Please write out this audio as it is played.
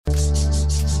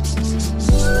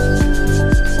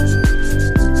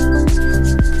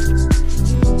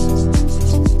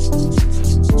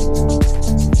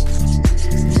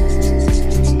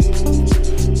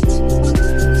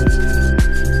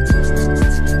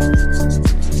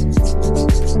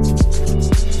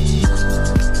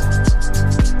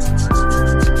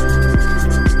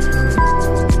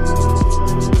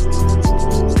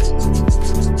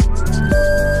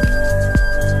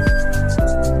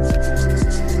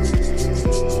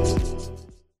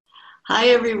Hi,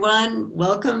 everyone.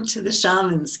 Welcome to the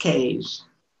Shaman's Cage.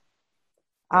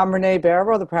 I'm Renee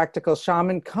Barrow, the Practical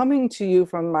Shaman, coming to you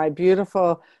from my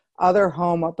beautiful other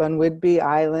home up on Whidbey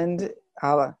Island,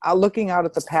 looking out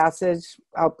at the passage,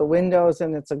 out the windows,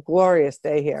 and it's a glorious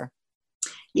day here.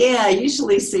 Yeah, I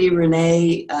usually see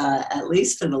Renee, at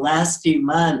least for the last few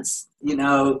months, in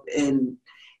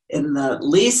the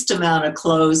least amount of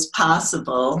clothes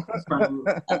possible from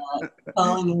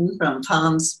calling in from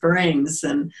Palm Springs.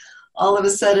 And all of a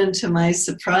sudden, to my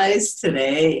surprise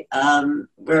today,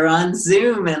 we're on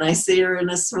Zoom and I see her in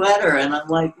a sweater and I'm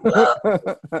like, whoa,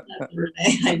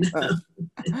 Renee, I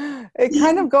know. It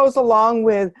kind of goes along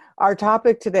with our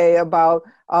topic today about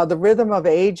the rhythm of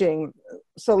aging.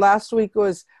 So last week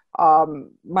was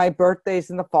my birthday's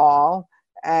in the fall,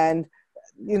 and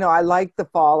I like the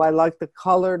fall. I like the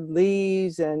colored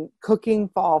leaves and cooking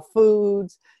fall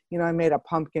foods. I made a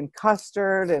pumpkin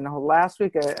custard, and last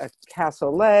week a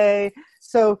cassoulet.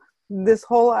 So this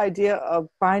whole idea of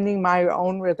finding my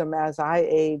own rhythm as I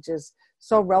age is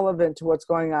so relevant to what's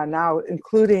going on now,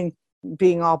 including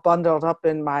being all bundled up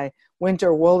in my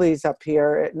winter woolies up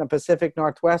here in the Pacific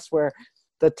Northwest, where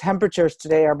the temperatures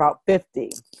today are about 50,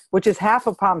 which is half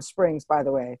of Palm Springs, by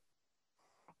the way.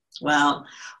 Wow.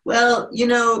 Well,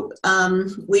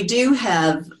 we do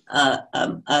have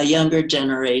a younger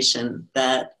generation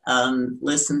that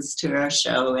listens to our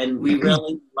show, and we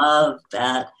really love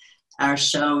that our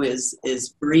show is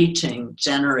reaching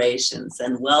generations,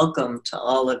 and welcome to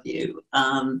all of you.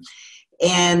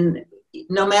 And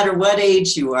no matter what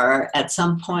age you are, at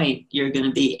some point you're going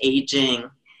to be aging,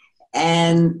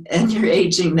 and you're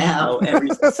aging now.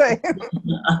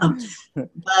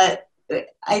 But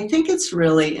I think it's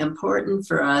really important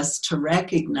for us to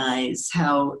recognize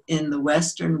how in the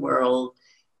Western world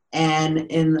and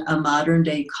in a modern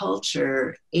day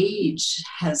culture, age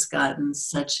has gotten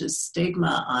such a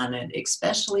stigma on it,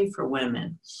 especially for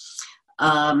women.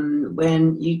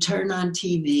 When you turn on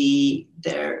TV,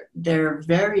 there are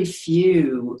very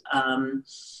few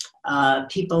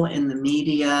people in the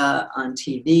media, on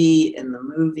TV, in the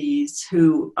movies,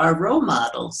 who are role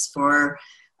models for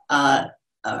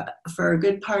a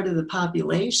good part of the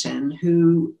population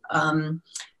who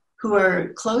are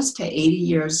close to 80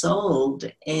 years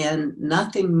old and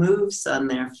nothing moves on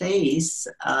their face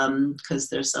because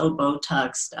they're so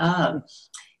Botoxed up.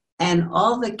 And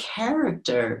all the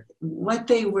character,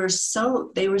 they were so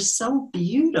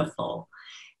beautiful.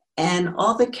 And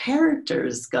all the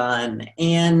characters gone.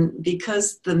 And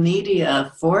because the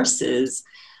media forces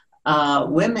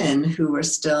women who are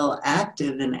still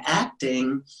active and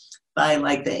acting by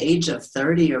like the age of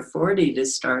 30 or 40 to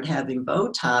start having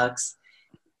Botox,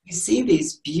 you see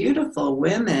these beautiful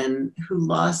women who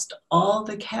lost all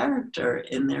the character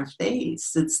in their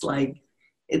face. It's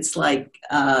like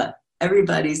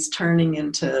everybody's turning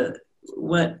into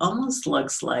what almost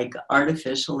looks like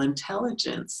artificial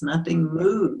intelligence. Nothing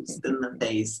moves in the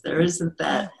face. There isn't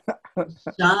that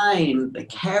shine, the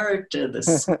character, the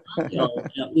style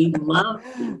that we love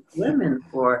these women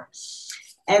for.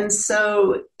 And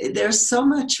so there's so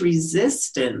much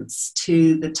resistance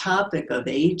to the topic of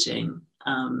aging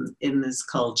in this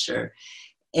culture.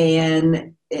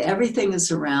 And everything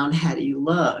is around how do you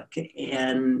look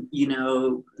and,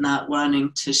 not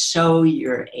wanting to show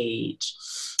your age.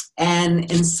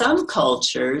 And in some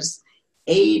cultures,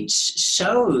 age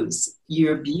shows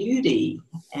your beauty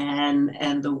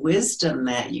and the wisdom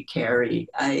that you carry.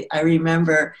 I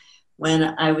remember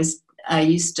when I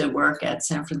used to work at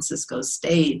San Francisco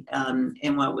State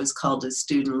in what was called a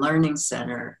student learning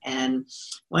center. And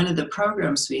one of the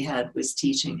programs we had was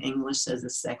teaching English as a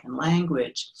second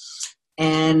language.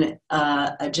 And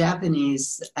I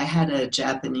had a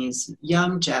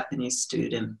young Japanese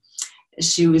student.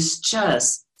 She was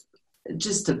just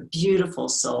a beautiful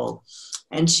soul.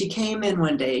 And she came in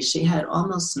one day, she had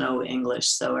almost no English,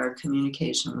 so our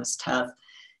communication was tough.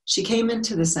 She came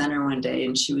into the center one day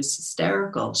and she was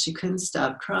hysterical. She couldn't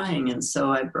stop crying. And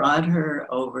so I brought her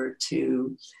over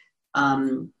to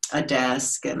a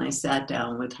desk and I sat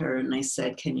down with her and I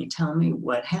said, can you tell me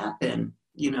what happened?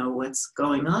 What's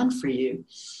going on for you?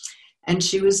 And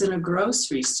she was in a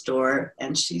grocery store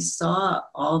and she saw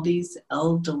all these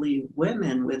elderly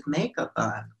women with makeup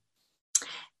on.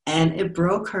 And it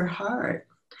broke her heart.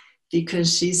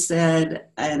 Because she said,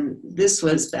 and this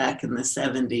was back in the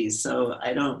 70s, so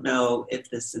I don't know if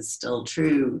this is still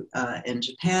true in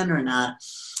Japan or not,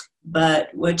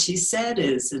 but what she said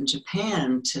is in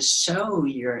Japan, to show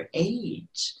your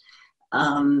age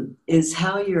is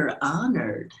how you're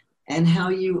honored and how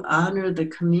you honor the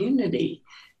community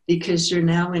because you're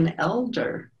now an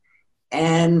elder.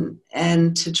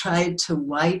 and to try to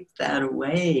wipe that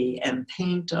away and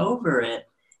paint over it,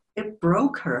 it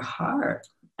broke her heart.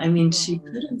 I mean, she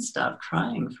couldn't stop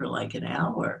crying for like an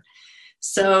hour.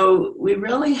 So we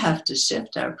really have to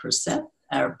shift our perception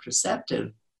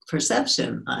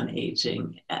on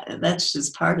aging. That's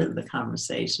just part of the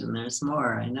conversation. There's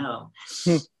more, I know.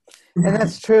 And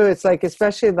that's true. It's like,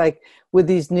 especially like with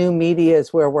these new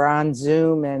medias where we're on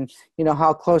Zoom and, you know,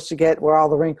 how close you get where all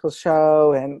the wrinkles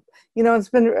show. And, you know, it's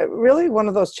been really one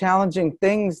of those challenging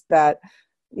things that,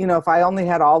 you know, if I only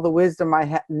had all the wisdom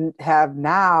I have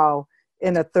now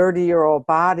in a 30-year-old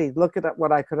body, look at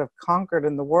what I could have conquered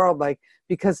in the world. Like,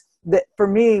 because for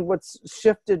me, what's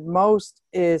shifted most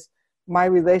is my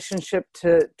relationship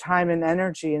to time and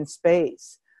energy and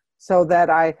space, so that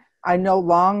I no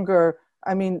longer,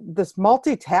 I mean, this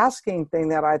multitasking thing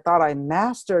that I thought I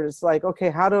mastered is like, okay,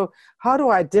 how do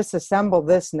I disassemble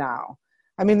this now?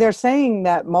 I mean, they're saying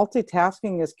that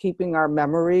multitasking is keeping our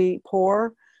memory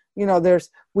poor. You know,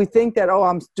 we think that, oh,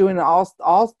 I'm doing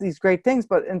all these great things,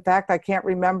 but in fact, I can't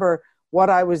remember what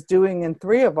I was doing in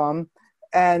 3 of them.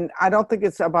 And I don't think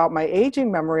it's about my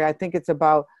aging memory. I think it's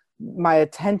about my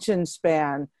attention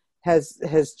span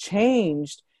has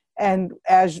changed. And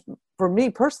for me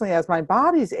personally, as my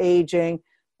body's aging,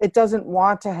 it doesn't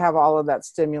want to have all of that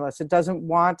stimulus. It doesn't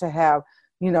want to have,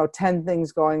 you know, 10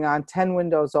 things going on, 10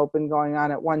 windows open going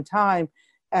on at one time.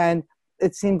 And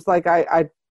it seems like I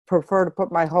prefer to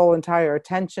put my whole entire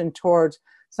attention towards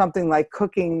something like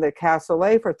cooking the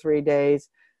cassoulet for 3 days.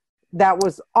 That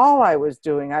was all I was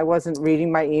doing. I wasn't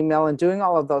reading my email and doing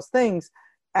all of those things.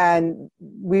 And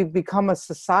we've become a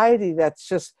society that's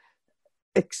just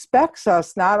expects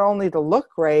us not only to look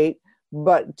great,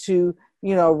 but to,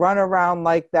 you know, run around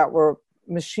like that we're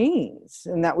machines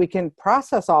and that we can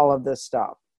process all of this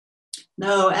stuff.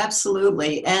 No,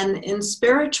 absolutely. And in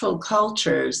spiritual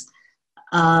cultures,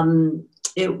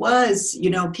 it was, you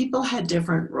know, people had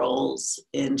different roles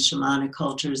in shamanic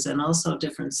cultures and also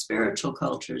different spiritual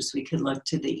cultures. We could look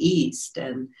to the East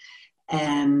and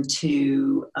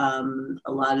to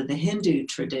a lot of the Hindu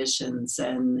traditions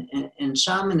and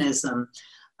shamanism,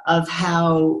 of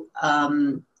how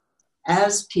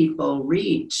as people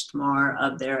reached more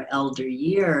of their elder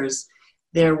years,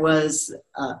 there was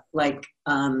a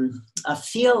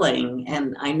feeling,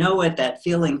 and I know what that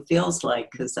feeling feels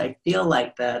like because I feel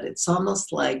like that. It's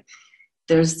almost like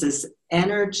there's this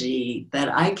energy that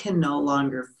I can no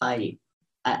longer fight.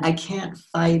 I can't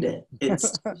fight it.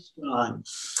 It's too strong.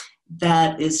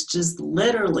 That is just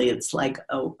literally, it's like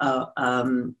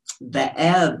the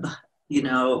ebb, you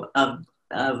know, of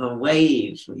a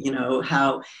wave, you know,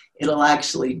 how it'll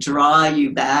actually draw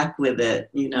you back with it,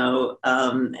 you know,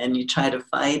 and you try to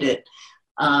fight it,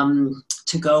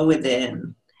 to go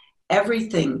within.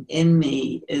 Everything in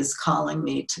me is calling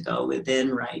me to go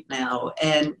within right now.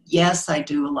 And yes, I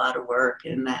do a lot of work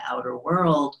in the outer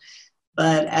world,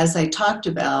 but as I talked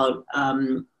about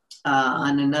on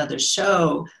another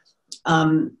show,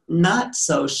 not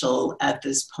social at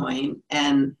this point.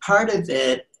 And part of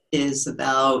it is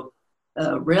about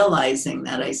realizing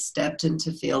that I stepped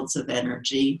into fields of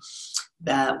energy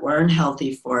that weren't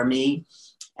healthy for me,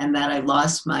 and that I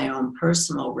lost my own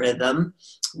personal rhythm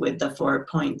with the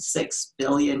 4.6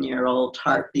 billion year old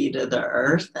heartbeat of the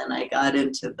earth. And I got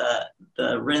into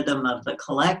the rhythm of the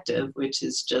collective, which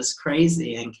is just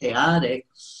crazy and chaotic.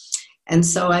 And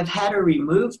so I've had to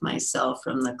remove myself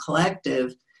from the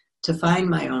collective to find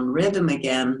my own rhythm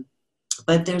again.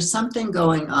 But there's something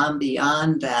going on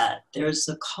beyond that. There's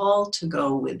a call to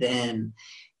go within.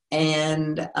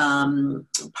 And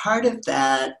part of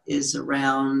that is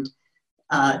around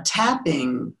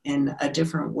tapping in a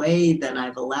different way than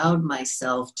I've allowed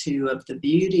myself to, of the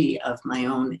beauty of my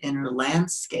own inner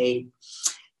landscape,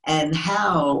 and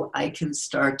how I can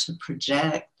start to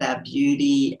project that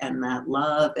beauty and that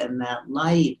love and that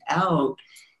light out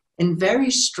in very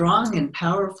strong and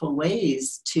powerful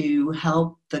ways to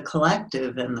help the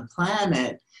collective and the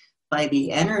planet by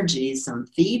the energies I'm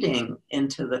feeding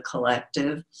into the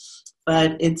collective.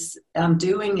 But I'm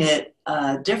doing it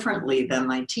differently than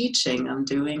my teaching. I'm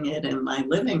doing it in my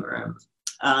living room,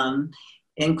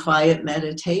 in quiet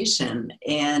meditation.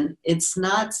 And it's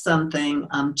not something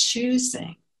I'm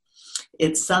choosing.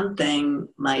 It's something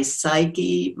my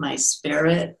psyche, my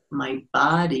spirit, my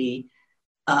body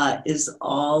is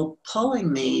all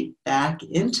pulling me back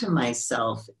into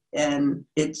myself. And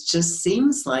it just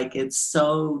seems like it's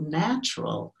so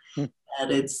natural. That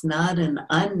it's not an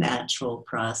unnatural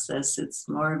process, it's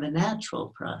more of a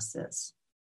natural process.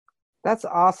 That's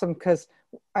awesome, because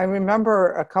I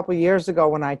remember a couple years ago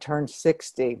when I turned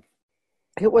 60,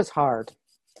 it was hard.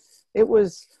 It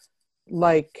was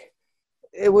like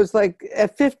it was like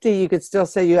at 50, you could still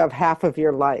say you have half of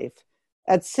your life.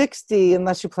 At 60,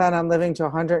 unless you plan on living to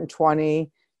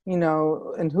 120, and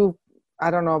I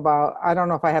don't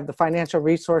know if I have the financial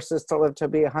resources to live to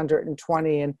be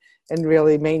 120 and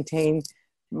really maintain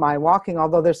my walking.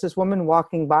 Although there's this woman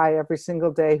walking by every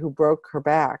single day who broke her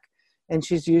back, and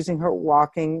she's using her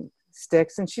walking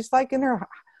sticks, and she's like in her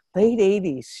late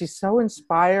 80s. She's so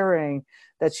inspiring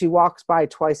that she walks by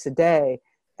twice a day.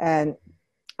 And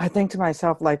I think to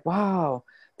myself, like, wow,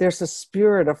 there's a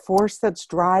spirit, a force that's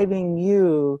driving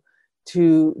you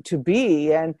to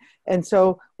be. And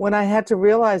so when I had to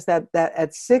realize that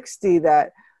at 60,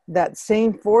 that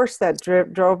same force that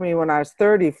drove me when I was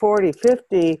 30, 40,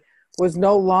 50 was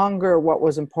no longer what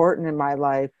was important in my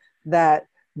life, that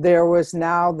there was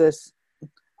now this,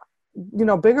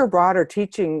 bigger, broader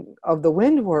teaching of the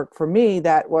wind work for me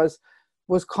that was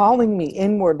calling me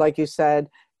inward, like you said,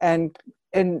 and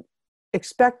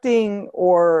expecting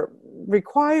or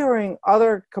requiring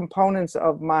other components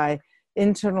of my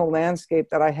internal landscape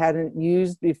that I hadn't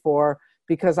used before,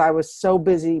 because I was so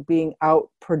busy being out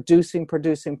producing,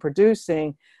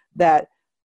 that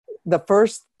the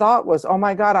first thought was, oh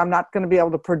my God, I'm not going to be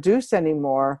able to produce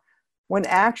anymore. When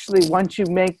actually, once you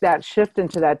make that shift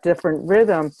into that different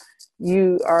rhythm,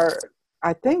 you are,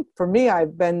 I think for me,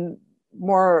 I've been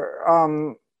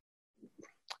more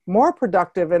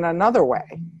productive in another way.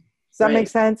 Does that make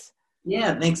sense?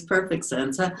 Yeah, it makes perfect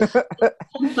sense. I'm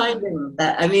finding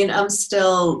that, I'm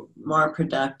still more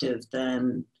productive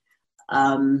than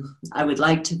I would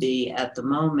like to be at the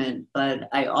moment, but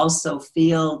I also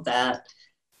feel that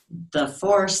the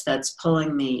force that's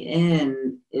pulling me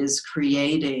in is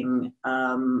creating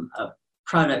a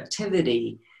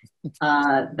productivity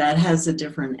that has a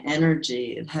different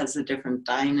energy. It has a different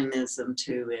dynamism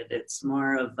to it. It's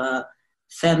more of a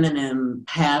feminine,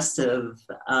 passive,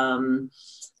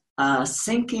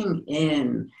 sinking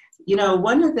in.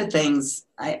 One of the things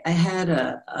I had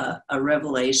a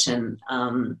revelation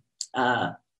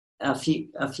a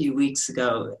few weeks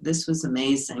ago. This was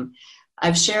amazing.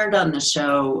 I've shared on the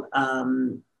show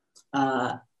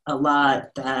a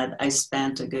lot that I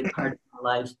spent a good part of my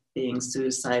life being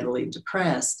suicidally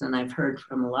depressed, and I've heard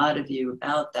from a lot of you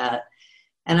about that.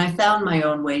 And I found my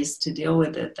own ways to deal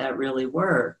with it that really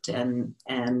worked, and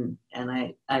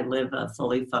I live a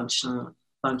fully functional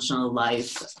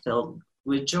life filled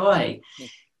with joy.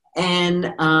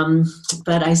 And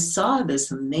but I saw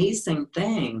this amazing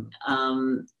thing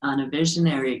on a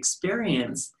visionary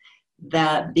experience,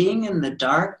 that being in the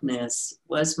darkness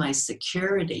was my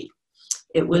security.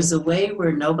 It was a way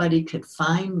where nobody could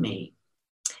find me,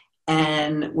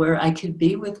 and where I could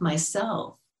be with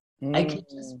myself. I could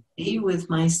just be with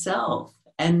myself,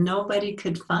 and nobody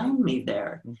could find me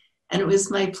there. And it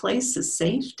was my place of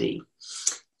safety.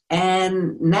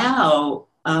 And now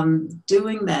I'm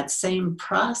doing that same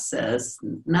process,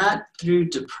 not through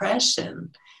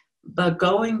depression, but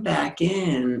going back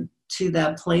in to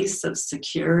that place of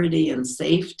security and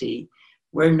safety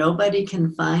where nobody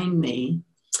can find me,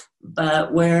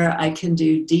 but where I can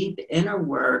do deep inner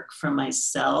work for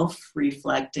myself,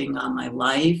 reflecting on my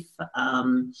life,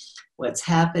 what's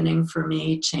happening for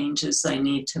me, changes I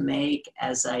need to make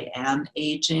as I am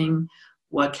aging.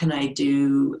 What can I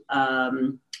do?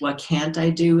 What can't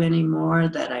I do anymore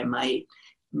that I might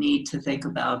need to think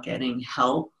about getting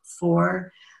help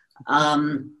for?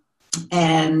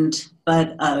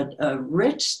 But a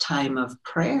rich time of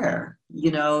prayer.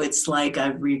 It's like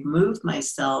I've removed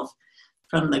myself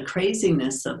from the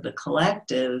craziness of the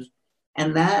collective,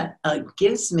 and that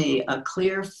gives me a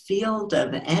clear field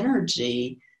of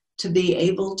energy to be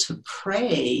able to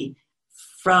pray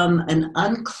from an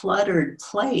uncluttered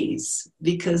place,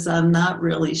 because I'm not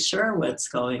really sure what's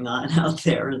going on out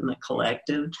there in the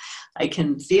collective. I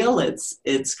can feel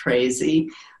it's crazy,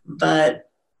 but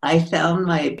I found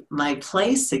my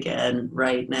place again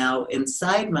right now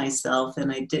inside myself,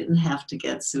 and I didn't have to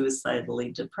get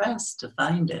suicidally depressed to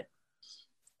find it.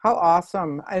 How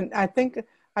awesome. And I think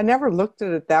I never looked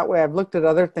at it that way. I've looked at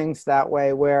other things that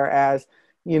way, whereas,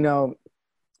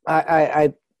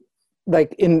 I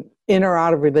like in or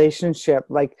out of relationship,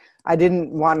 like I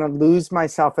didn't want to lose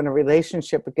myself in a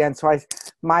relationship again. So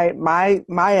my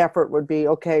effort would be,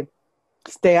 okay,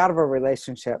 stay out of a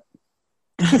relationship.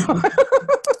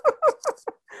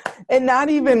 and not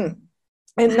even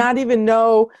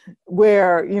know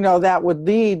where, that would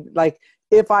lead. Like,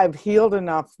 if I've healed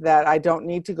enough that I don't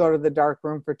need to go to the dark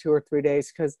room for 2 or 3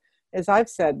 days. Because as I've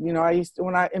said, I used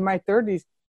to, in my 30s,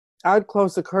 I would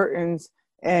close the curtains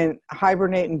and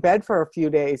hibernate in bed for a few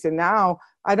days. And now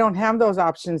I don't have those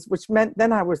options, which meant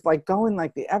then I was like going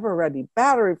like the ever ready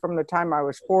battery from the time I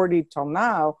was 40 till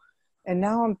now. And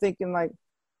now I'm thinking like,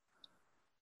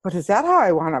 but is that how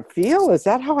I want to feel? Is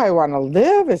that how I want to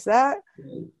live? Is that,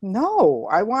 no,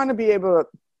 I want to be able to,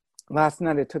 last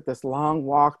night I took this long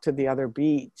walk to the other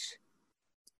beach.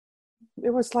 It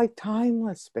was like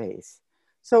timeless space.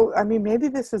 So, I mean, maybe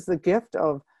this is the gift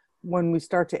of when we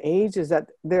start to age, is that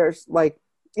there's like,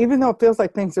 even though it feels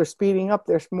like things are speeding up,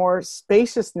 there's more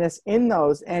spaciousness in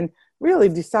those, and really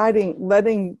deciding,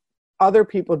 letting other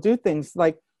people do things.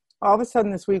 Like all of a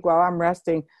sudden this week while I'm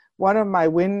resting, one of my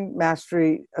wind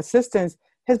mastery assistants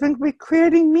has been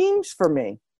creating memes for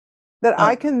me that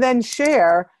I can then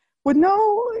share with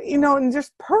and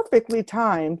just perfectly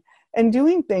timed and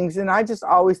doing things. And I just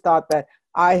always thought that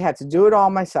I had to do it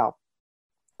all myself.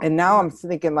 And now I'm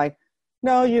thinking like,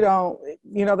 no, you don't.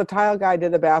 The tile guy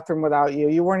did the bathroom without you.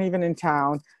 You weren't even in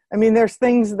town. I mean, there's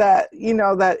things that,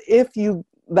 that if you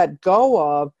let go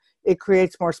of, it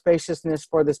creates more spaciousness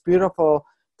for this beautiful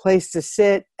place to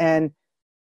sit and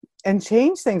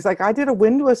change things. Like I did a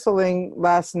wind whistling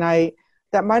last night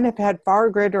that might have had far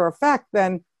greater effect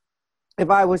than if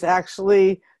I was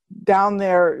actually down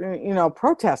there,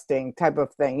 protesting type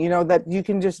of thing, that you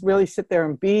can just really sit there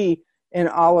and be in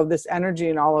all of this energy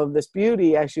and all of this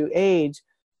beauty as you age.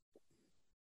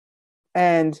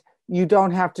 And you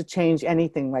don't have to change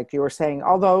anything, like you were saying,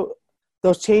 although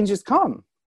those changes come.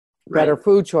 Right. Better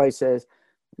food choices,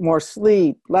 more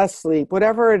sleep, less sleep,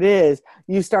 whatever it is,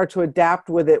 you start to adapt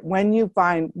with it when you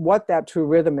find what that true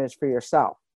rhythm is for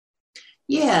yourself.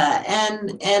 Yeah,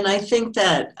 and I think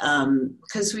that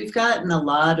because we've gotten a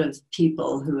lot of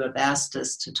people who have asked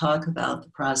us to talk about the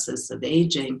process of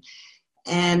aging.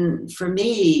 And for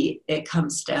me, it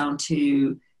comes down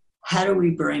to how do we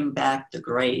bring back the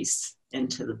grace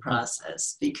into the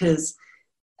process? Because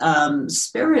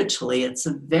spiritually, it's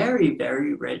a very,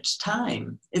 very rich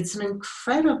time. It's an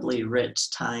incredibly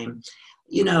rich time,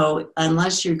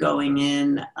 unless you're going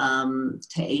in to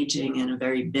aging in a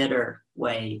very bitter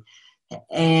way.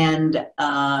 And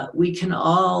we can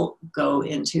all go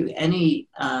into any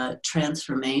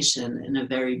transformation in a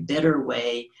very bitter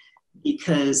way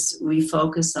because we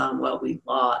focus on what we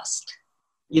lost.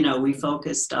 We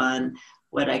focused on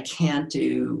what I can't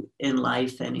do in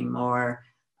life anymore.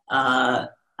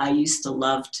 I used to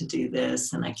love to do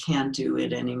this and I can't do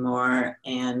it anymore,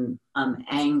 and I'm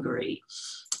angry.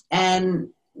 And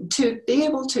to be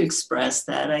able to express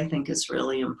that, I think is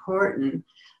really important.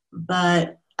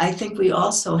 But I think we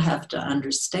also have to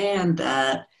understand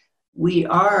that we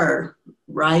are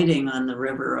riding on the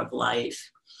river of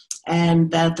life, and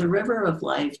that the river of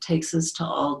life takes us to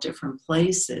all different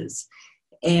places.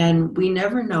 And we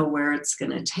never know where it's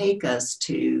going to take us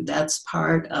to. That's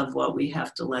part of what we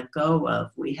have to let go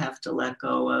of. We have to let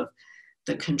go of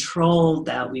the control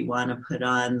that we want to put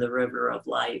on the river of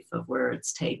life, of where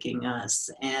it's taking us,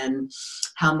 and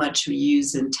how much we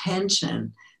use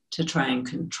intention to try and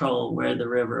control where the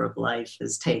river of life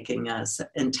is taking us.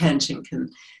 Intention can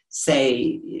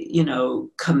say,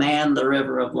 command the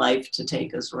river of life to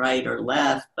take us right or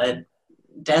left, but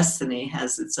destiny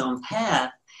has its own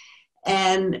path.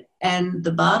 And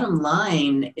the bottom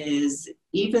line is,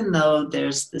 even though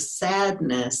there's the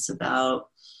sadness about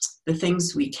the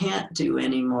things we can't do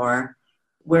anymore,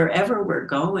 wherever we're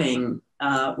going,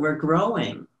 we're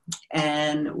growing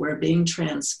and we're being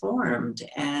transformed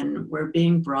and we're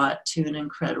being brought to an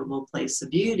incredible place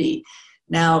of beauty.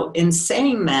 Now, in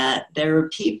saying that, there are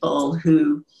people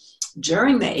who,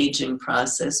 during the aging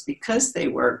process, because they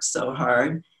worked so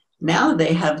hard, now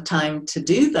they have time to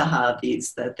do the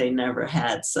hobbies that they never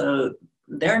had. So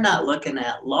they're not looking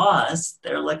at loss,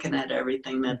 they're looking at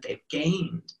everything that they've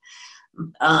gained.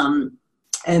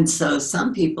 And so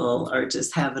some people are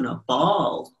just having a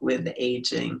ball with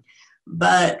aging.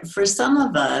 But for some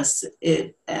of us,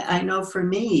 I know for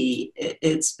me,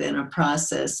 it's been a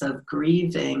process of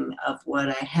grieving of what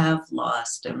I have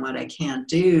lost and what I can't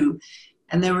do.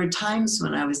 And there were times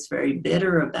when I was very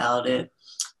bitter about it.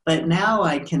 But now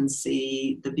I can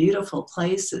see the beautiful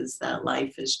places that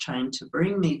life is trying to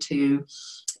bring me to.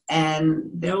 And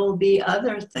there will be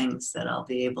other things that I'll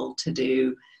be able to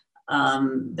do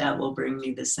that will bring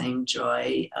me the same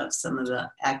joy of some of the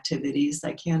activities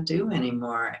I can't do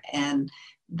anymore. And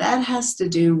that has to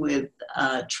do with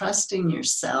trusting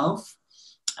yourself,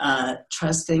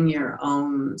 trusting your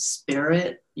own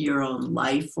spirit, your own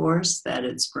life force, that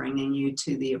it's bringing you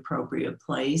to the appropriate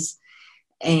place.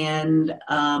 And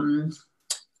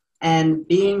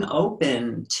being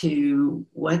open to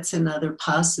what's another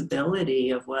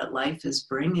possibility of what life is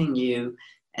bringing you,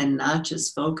 and not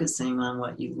just focusing on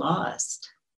what you lost.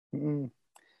 When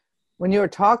you were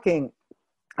talking,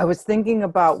 I was thinking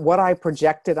about what I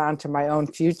projected onto my own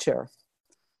future.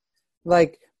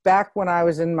 Like back when I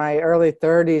was in my early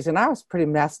 30s, and I was pretty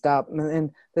messed up.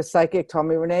 And the psychic told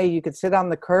me, Renee, you could sit on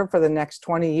the curb for the next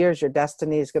 20 years. Your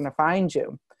destiny is going to find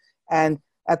you. And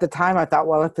at the time I thought,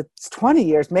 well, if it's 20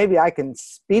 years, maybe I can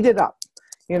speed it up.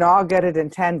 I'll get it in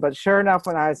 10. But sure enough,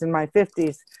 when I was in my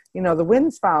 50s, the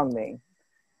winds found me.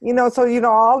 So,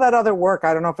 all that other work,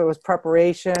 I don't know if it was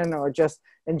preparation or just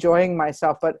enjoying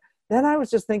myself. But then I was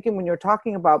just thinking, when you're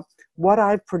talking about what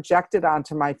I've projected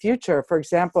onto my future, for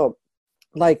example,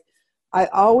 like I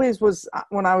always was,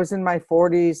 when I was in my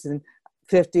 40s and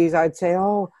 50s, I'd say,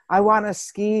 oh, I want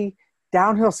to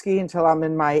downhill ski until I'm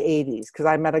in my 80s, because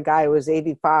I met a guy who was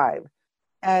 85.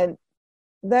 And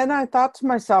then I thought to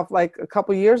myself, like a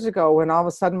couple years ago, when all of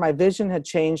a sudden my vision had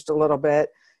changed a little bit,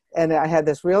 and I had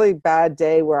this really bad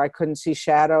day where I couldn't see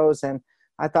shadows, and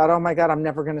I thought, oh my God, I'm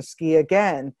never going to ski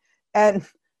again. And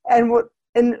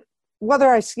whether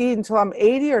I skied until I'm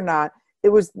 80 or not, it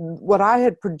was what I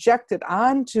had projected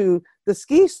onto the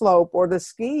ski slope or the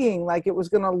skiing. Like it was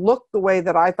going to look the way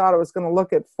that I thought it was going to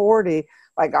look at 40.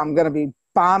 Like I'm going to be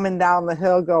bombing down the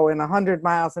hill going 100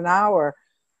 miles an hour,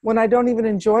 when I don't even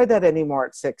enjoy that anymore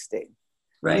at 60.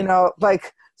 Right.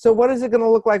 So what is it going to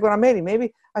look like when I'm 80?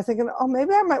 Maybe I'm thinking,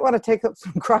 maybe I might want to take up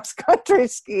some cross-country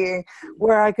skiing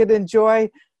where I could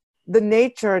enjoy the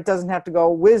nature. It doesn't have to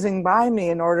go whizzing by me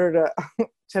in order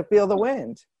to feel the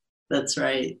wind. That's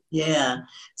right. Yeah.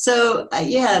 So,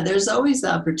 there's always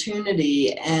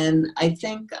opportunity. And I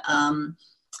think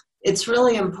it's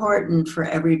really important for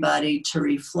everybody to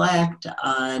reflect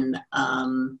on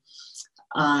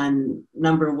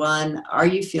number one, are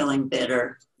you feeling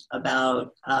bitter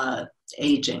about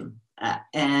aging?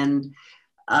 And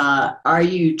are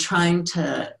you trying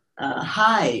to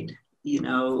hide,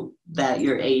 that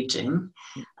you're aging?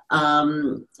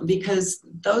 Because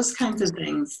those kinds of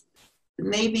things,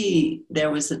 maybe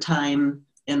there was a time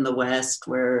in the West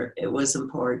where it was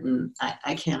important.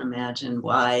 I can't imagine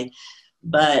why,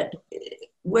 but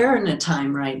we're in a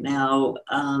time right now,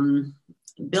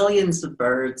 billions of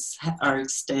birds are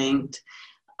extinct.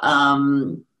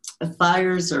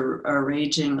 Fires are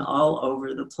raging all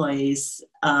over the place.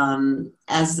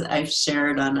 As I've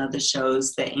shared on other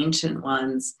shows, the ancient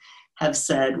ones have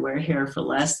said we're here for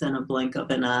less than a blink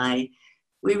of an eye.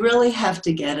 We really have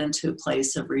to get into a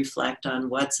place of reflect on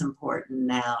what's important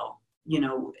now,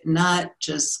 not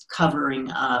just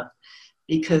covering up,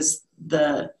 because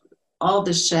all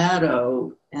the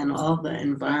shadow and all the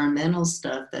environmental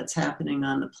stuff that's happening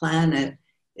on the planet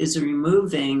is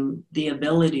removing the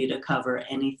ability to cover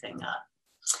anything up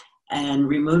and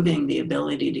removing the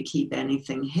ability to keep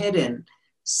anything hidden.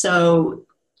 So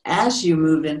as you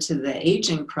move into the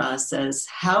aging process,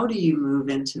 how do you move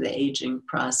into the aging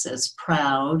process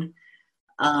proud,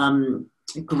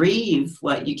 grieve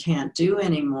what you can't do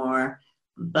anymore,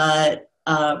 but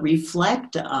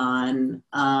reflect on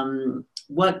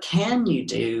what can you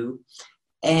do,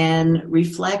 and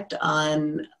reflect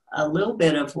on a little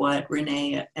bit of what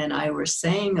Renee and I were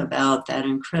saying about that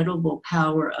incredible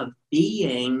power of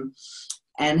being,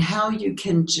 and how you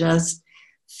can just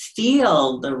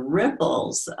feel the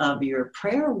ripples of your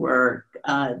prayer work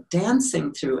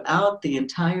dancing throughout the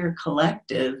entire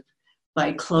collective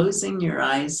by closing your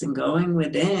eyes and going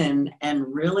within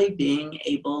and really being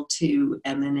able to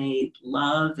emanate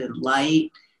love and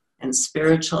light and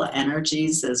spiritual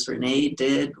energies, as Renee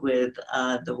did with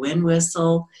the wind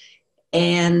whistle.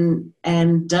 And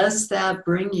does that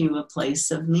bring you a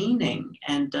place of meaning?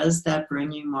 And does that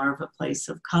bring you more of a place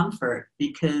of comfort?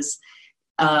 Because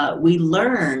we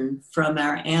learn from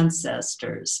our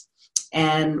ancestors.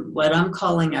 And what I'm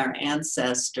calling our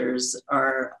ancestors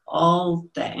are all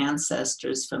the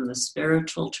ancestors from the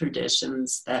spiritual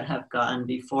traditions that have gone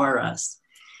before us.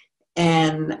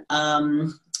 And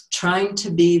trying to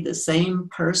be the same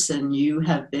person you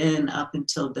have been up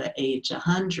until the age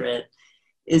 100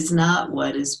 is not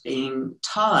what is being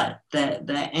taught. That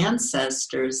the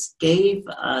ancestors gave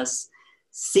us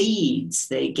seeds,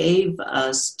 they gave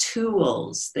us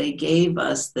tools, they gave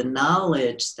us the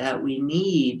knowledge that we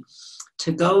need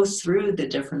to go through the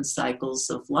different cycles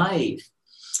of life.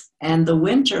 And the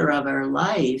winter of our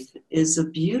life is a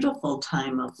beautiful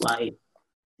time of life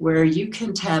where you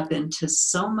can tap into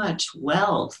so much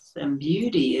wealth and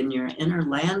beauty in your inner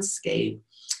landscape.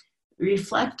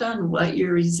 Reflect on what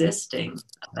you're resisting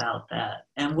about that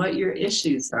and what your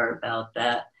issues are about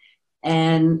that.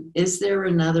 And is there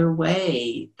another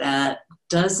way that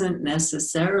doesn't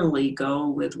necessarily go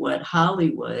with what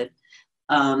Hollywood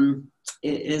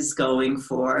is going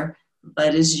for,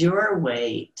 but is your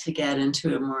way to get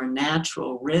into a more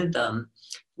natural rhythm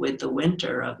with the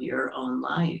winter of your own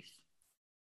life?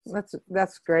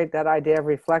 That's great, that idea of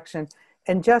reflection.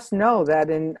 And just know that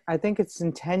I think it's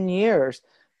in 10 years,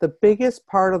 the biggest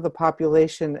part of the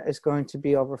population is going to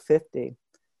be over 50.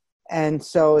 And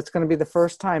so it's going to be the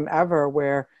first time ever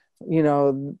where,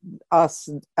 us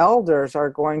elders are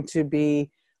going to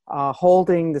be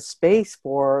holding the space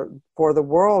for the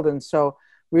world. And so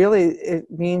really it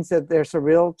means that there's a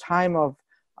real time of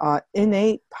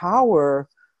innate power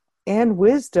and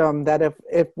wisdom that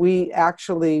if we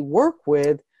actually work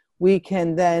with, we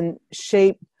can then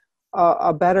shape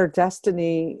a better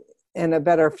destiny and a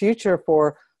better future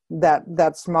for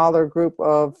that smaller group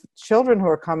of children who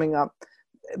are coming up.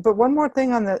 But one more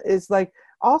thing on that is, like,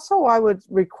 also I would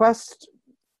request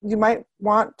you might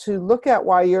want to look at,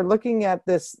 while you're looking at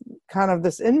this kind of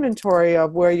this inventory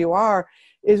of where you are,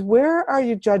 is where are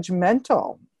you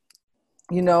judgmental?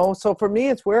 So for me,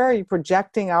 it's where are you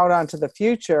projecting out onto the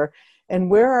future, and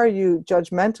where are you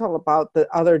judgmental about the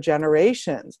other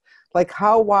generations? Like,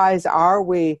 how wise are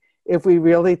we if we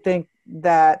really think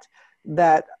that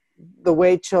the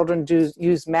way children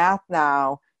use math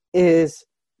now is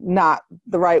not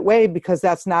the right way, because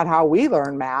that's not how we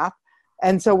learn math.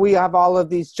 And so we have all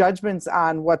of these judgments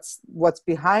on what's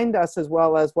behind us as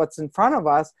well as what's in front of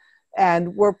us,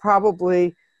 and we're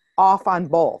probably off on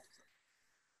both.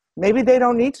 Maybe they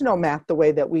don't need to know math the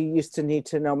way that we used to need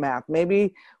to know math.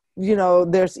 Maybe,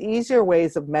 there's easier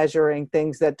ways of measuring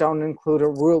things that don't include a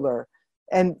ruler.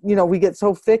 And, we get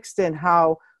so fixed in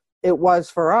how it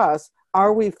was for us.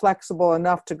 Are we flexible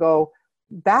enough to go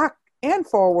back and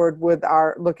forward with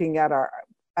our looking at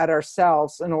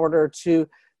ourselves in order to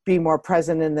be more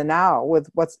present in the now with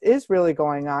what is really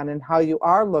going on, and how you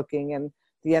are looking and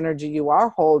the energy you are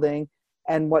holding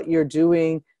and what you're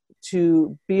doing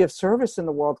to be of service in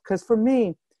the world? Because for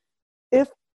me, if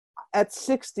at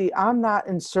 60 I'm not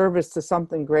in service to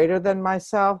something greater than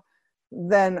myself,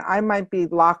 then I might be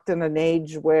locked in an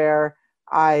age where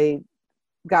I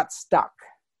got stuck.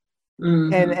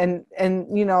 Mm-hmm.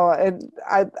 And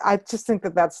I just think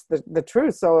that that's the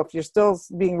truth. So if you're still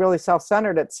being really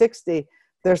self-centered at 60,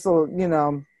 there's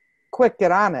quick,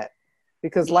 get on it,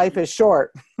 because life is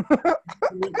short.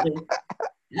 Absolutely.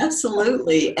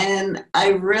 Absolutely. And I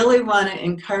really want to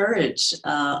encourage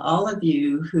all of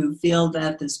you who feel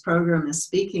that this program is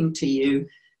speaking to you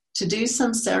to do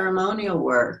some ceremonial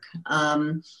work.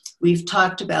 We've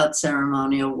talked about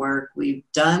ceremonial work. We've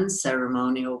done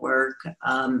ceremonial work,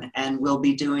 and we'll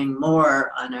be doing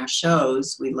more on our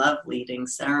shows. We love leading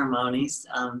ceremonies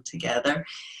together.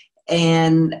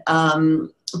 And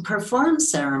perform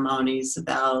ceremonies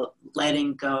about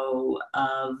letting go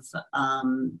of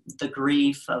the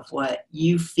grief of what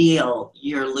you feel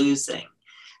you're losing.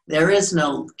 There is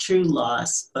no true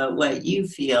loss, but what you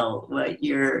feel, what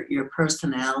your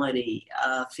personality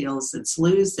feels it's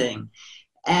losing.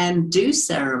 And do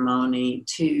ceremony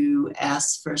to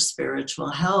ask for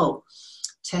spiritual help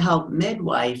to help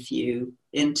midwife you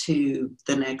into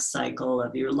the next cycle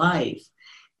of your life.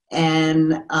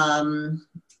 And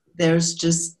there's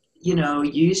just,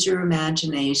 use your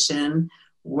imagination,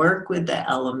 work with the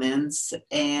elements,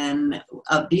 and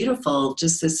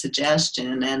just a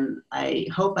suggestion, and I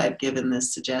hope I've given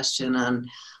this suggestion on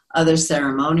other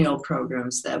ceremonial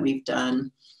programs that we've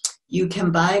done. You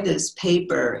can buy this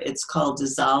paper. It's called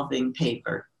dissolving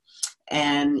paper,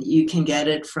 and you can get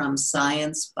it from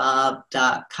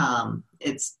sciencebob.com.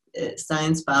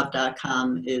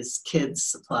 sciencebob.com is kids'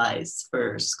 supplies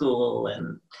for school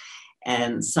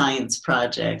and science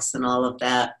projects and all of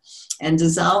that. And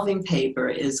dissolving paper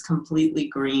is completely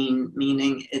green,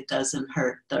 meaning it doesn't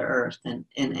hurt the earth in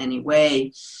any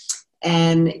way.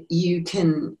 And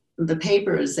the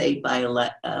paper is 8 by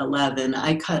 11.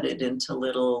 I cut it into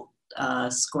little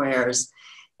squares.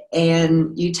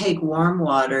 And you take warm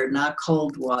water, not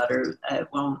cold water. It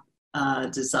won't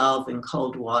dissolve in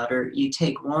cold water. You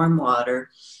take warm water,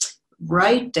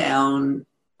 write down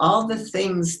all the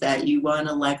things that you want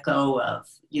to let go of,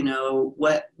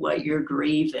 what you're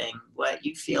grieving, what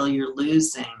you feel you're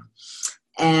losing.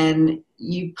 And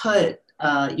you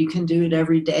can do it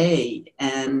every day,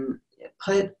 and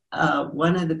put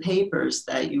one of the papers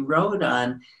that you wrote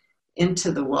on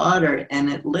into the water, and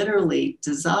it literally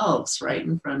dissolves right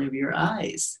in front of your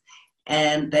eyes.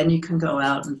 And then you can go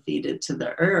out and feed it to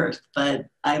the earth. But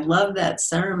I love that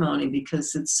ceremony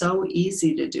because it's so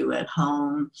easy to do at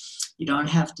home. You don't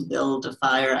have to build a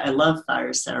fire. I love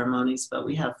fire ceremonies, but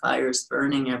we have fires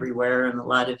burning everywhere, and a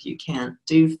lot of you can't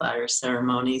do fire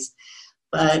ceremonies.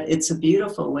 But it's a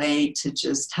beautiful way to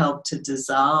just help to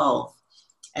dissolve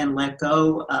and let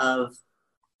go of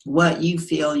what you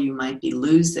feel you might be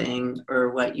losing, or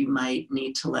what you might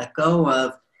need to let go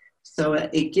of, So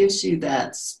it gives you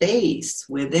that space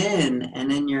within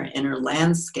and in your inner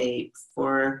landscape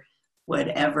for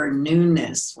whatever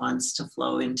newness wants to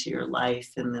flow into your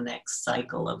life in the next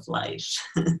cycle of life.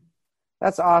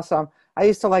 That's awesome. I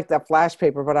used to like that flash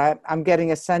paper, but I'm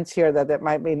getting a sense here that it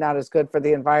might be not as good for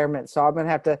the environment. So I'm going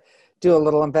to have to do a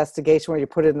little investigation where you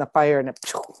put it in the fire and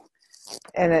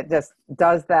it just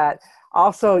does that.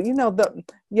 Also,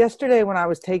 yesterday when I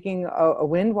was taking a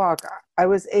wind walk, I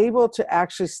was able to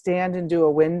actually stand and do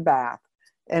a wind bath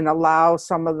and allow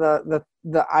some of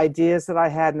the ideas that I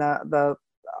had and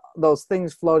those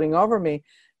things floating over me.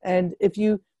 And if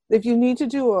you need to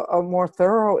do a more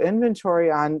thorough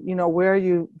inventory on, where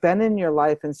you've been in your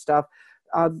life and stuff,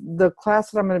 the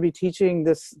class that I'm going to be teaching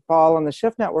this fall on the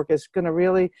Shift Network is going to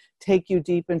really take you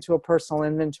deep into a personal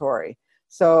inventory.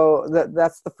 So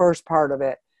that's the first part of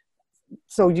it.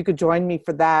 So you could join me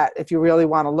for that if you really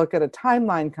want to look at a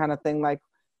timeline kind of thing, like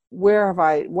what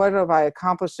have I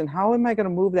accomplished and how am I going to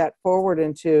move that forward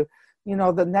into,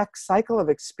 the next cycle of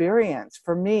experience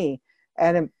for me.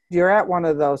 And if you're at one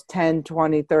of those 10,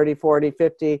 20, 30, 40,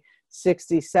 50,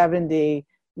 60, 70,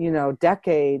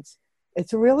 decades,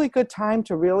 it's a really good time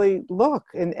to really look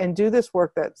and do this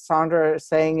work that Sandra is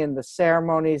saying in the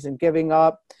ceremonies and giving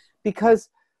up, because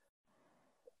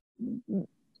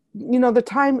the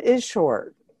time is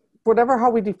short. Whatever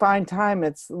how we define time,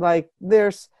 it's like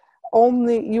there's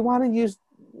only, you want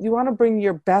to bring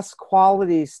your best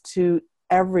qualities to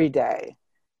every day,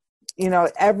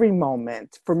 every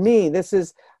moment. For me, this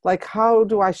is like, how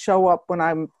do I show up when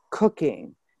I'm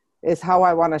cooking is how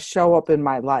I want to show up in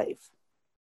my life.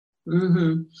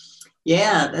 Mm-hmm.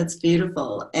 Yeah, that's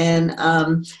beautiful. And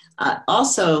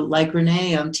also, like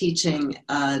Renee, I'm teaching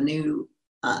a new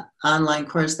online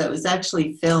course that was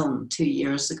actually filmed 2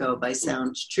 years ago by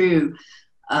Sounds True,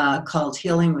 called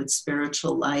Healing with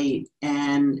Spiritual Light.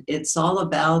 And it's all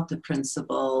about the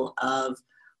principle of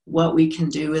what we can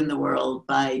do in the world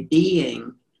by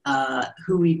being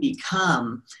who we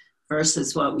become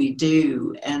versus what we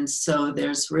do. And so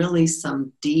there's really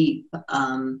some deep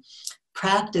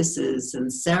practices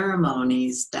and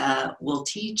ceremonies that will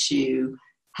teach you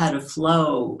how to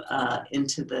flow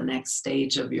into the next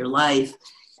stage of your life.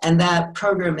 And that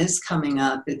program is coming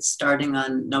up. It's starting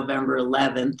on November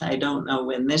 11th. I don't know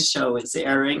when this show is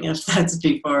airing, if that's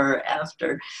before or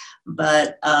after.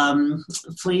 But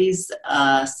please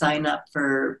sign up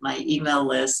for my email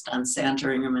list on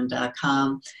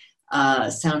sandraingerman.com.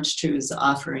 Sounds True is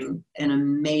offering an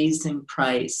amazing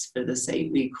price for this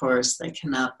 8-week course. I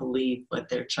cannot believe what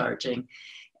they're charging.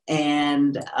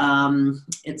 And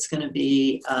it's going to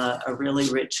be a really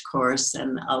rich course,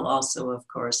 and I'll also, of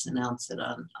course, announce it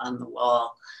on the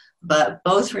wall. But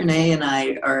both Renee and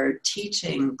I are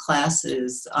teaching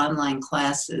classes, online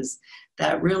classes,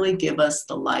 that really give us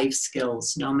the life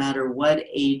skills, no matter what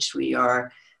age we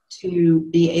are, to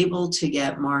be able to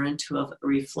get more into a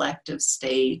reflective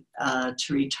state,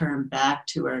 to return back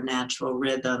to our natural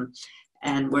rhythm.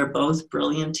 And we're both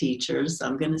brilliant teachers.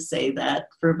 I'm going to say that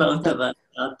for both of us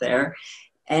out there.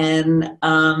 And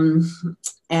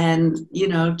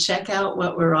check out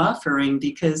what we're offering,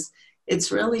 because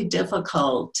it's really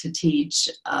difficult to teach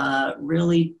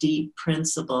really deep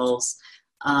principles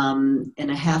in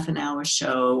a half an hour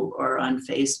show or on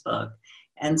Facebook.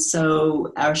 And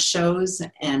so our shows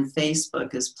and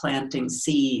Facebook is planting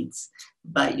seeds,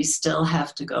 but you still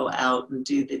have to go out and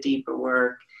do the deeper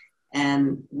work.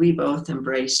 And we both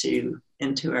embrace you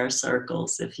into our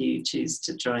circles if you choose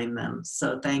to join them.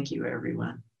 So thank you,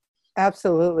 everyone.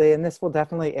 Absolutely. And this will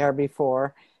definitely air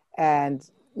before. And,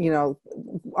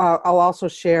 I'll also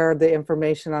share the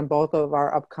information on both of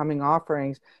our upcoming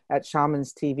offerings at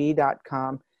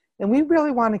shamanstv.com. And we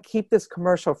really want to keep this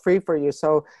commercial free for you.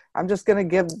 So I'm just going to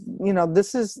give,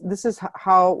 this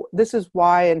is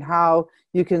why and how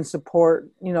you can support,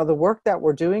 the work that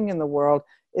we're doing in the world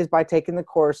is by taking the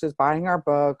courses, buying our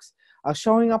books,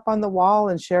 showing up on the wall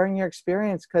and sharing your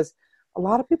experience, because a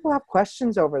lot of people have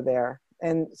questions over there.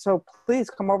 And so please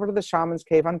come over to the Shaman's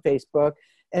Cave on Facebook.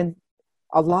 And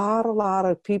a lot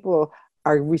of people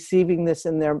are receiving this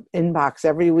in their inbox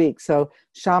every week. So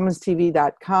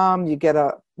shamanstv.com, you get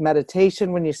a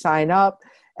meditation when you sign up,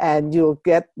 and you'll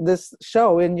get this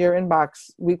show in your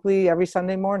inbox weekly every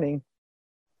Sunday morning.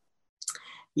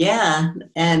 Yeah,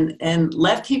 and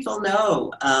let people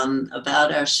know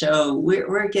about our show.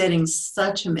 We're getting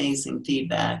such amazing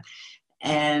feedback,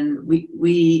 and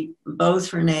we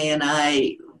both, Renee and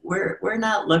I, we're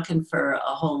not looking for a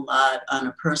whole lot on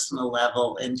a personal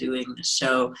level in doing the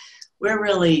show. We're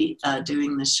really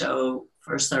doing the show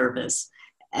for service.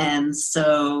 And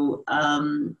so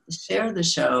share the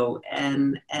show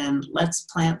and let's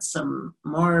plant some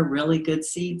more really good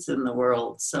seeds in the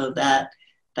world so that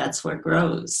that's what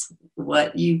grows.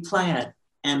 What you plant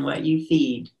and what you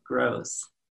feed grows.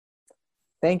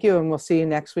 Thank you, and we'll see you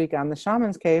next week on the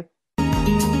Shamans Cave.